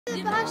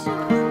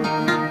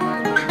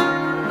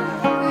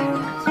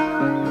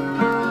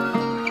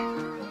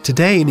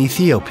Today in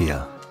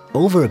Ethiopia,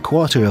 over a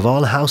quarter of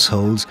all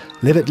households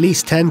live at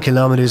least 10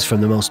 kilometers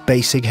from the most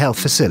basic health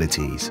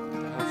facilities.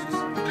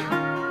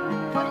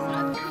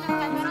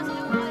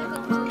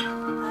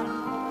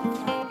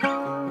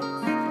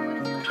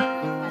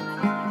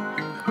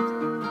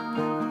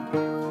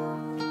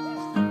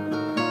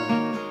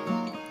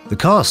 The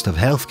cost of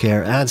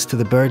healthcare adds to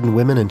the burden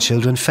women and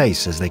children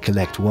face as they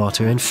collect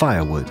water and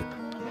firewood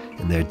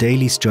in their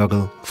daily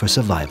struggle for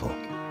survival.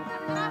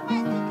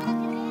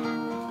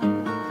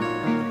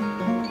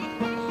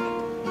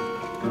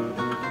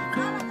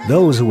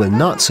 Those who will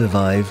not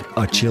survive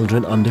are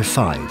children under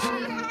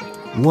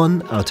 5.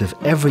 1 out of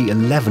every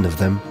 11 of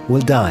them will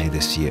die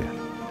this year,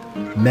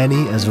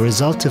 many as a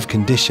result of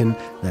condition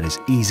that is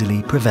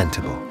easily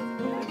preventable.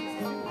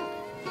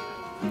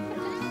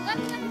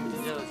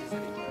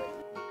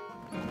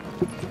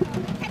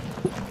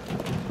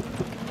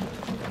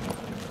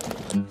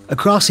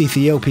 Across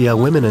Ethiopia,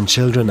 women and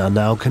children are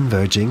now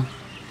converging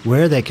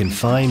where they can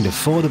find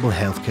affordable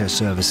healthcare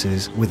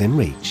services within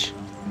reach.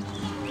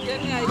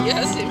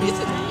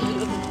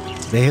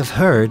 They have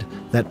heard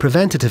that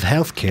preventative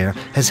healthcare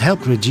has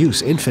helped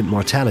reduce infant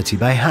mortality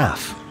by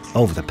half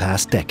over the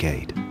past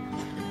decade.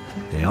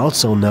 They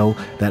also know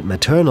that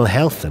maternal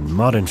health and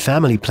modern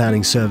family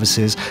planning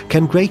services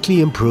can greatly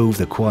improve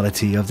the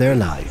quality of their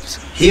lives.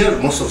 Here,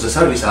 most of the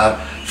services are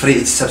free.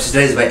 It's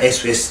subsidized by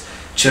SOS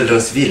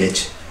Children's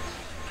Village,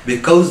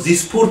 because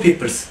these poor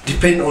people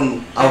depend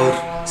on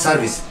our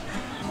service.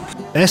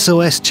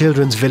 SOS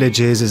Children's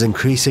Villages is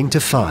increasing to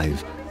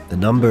 5. The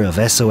number of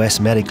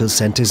SOS Medical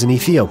Centers in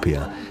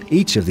Ethiopia.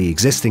 Each of the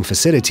existing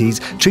facilities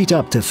treat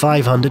up to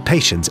 500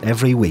 patients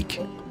every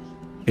week.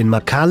 In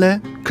Makale,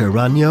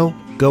 Keranyo,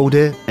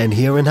 Gode and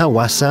here in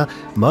Awassa,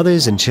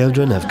 mothers and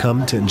children have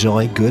come to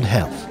enjoy good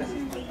health.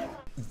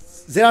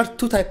 There are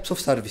 2 types of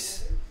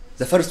service.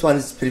 The first one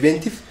is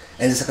preventive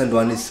and the second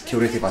one is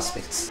curative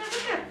aspects.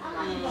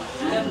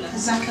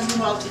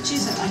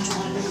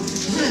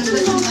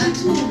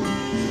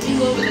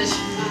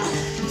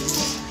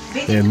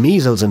 Their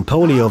measles and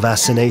polio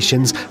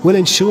vaccinations will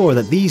ensure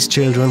that these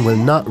children will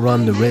not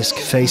run the risk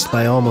faced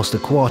by almost a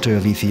quarter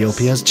of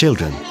Ethiopia's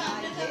children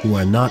who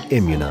are not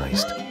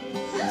immunized.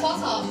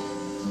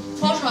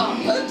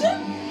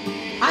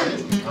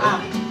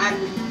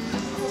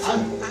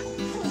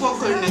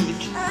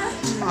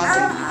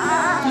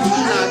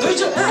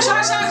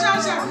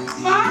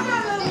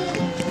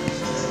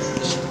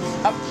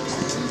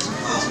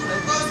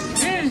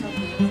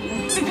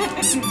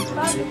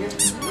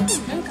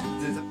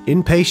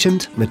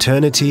 Inpatient,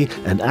 maternity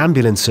and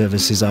ambulance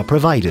services are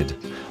provided,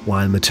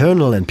 while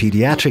maternal and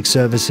pediatric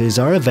services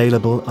are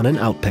available on an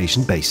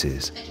outpatient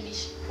basis.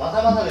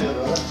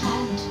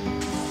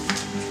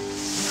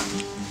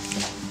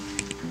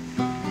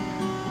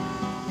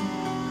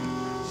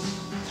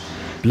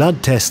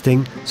 Blood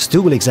testing,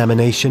 stool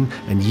examination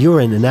and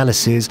urine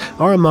analysis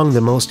are among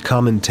the most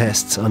common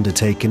tests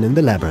undertaken in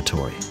the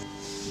laboratory.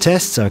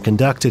 Tests are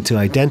conducted to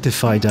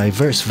identify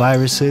diverse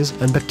viruses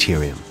and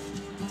bacterium.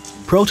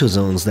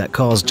 Protozoans that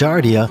cause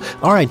giardia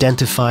are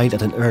identified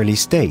at an early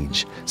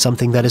stage,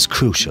 something that is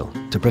crucial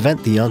to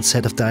prevent the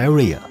onset of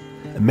diarrhea,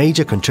 a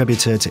major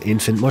contributor to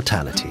infant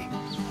mortality.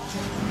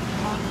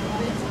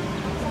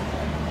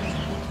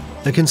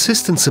 A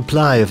consistent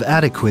supply of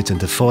adequate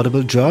and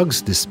affordable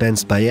drugs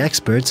dispensed by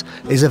experts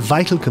is a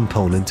vital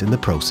component in the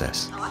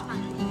process.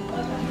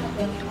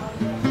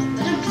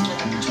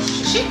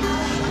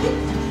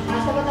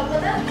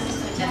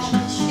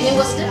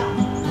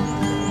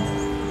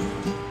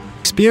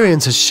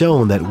 Experience has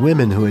shown that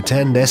women who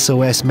attend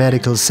SOS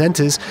Medical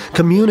Centers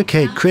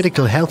communicate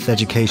critical health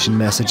education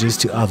messages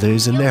to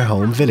others in their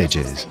home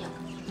villages.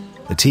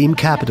 The team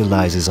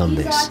capitalizes on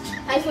this.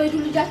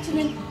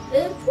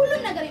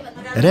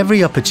 At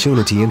every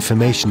opportunity,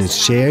 information is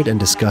shared and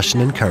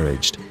discussion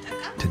encouraged.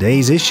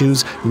 Today's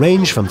issues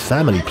range from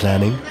family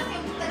planning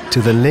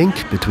to the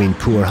link between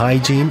poor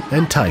hygiene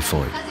and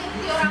typhoid.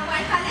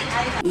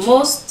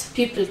 Most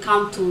people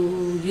come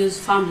to use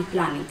family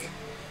planning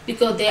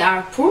because they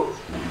are poor,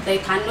 they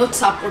cannot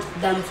support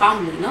their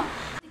family, no?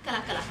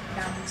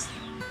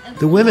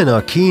 The women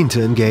are keen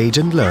to engage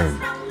and learn.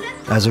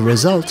 As a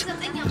result,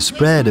 the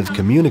spread of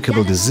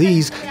communicable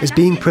disease is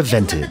being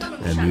prevented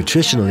and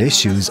nutritional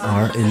issues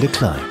are in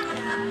decline.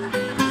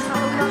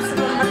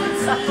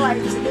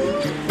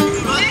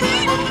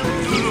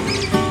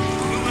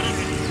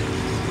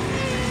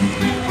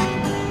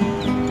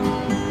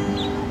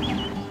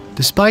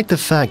 Despite the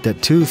fact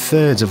that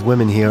 2/3 of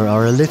women here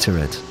are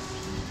illiterate,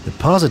 the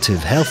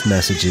positive health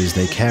messages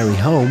they carry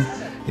home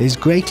is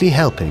greatly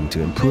helping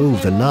to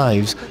improve the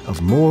lives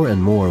of more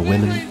and more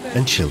women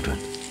and children.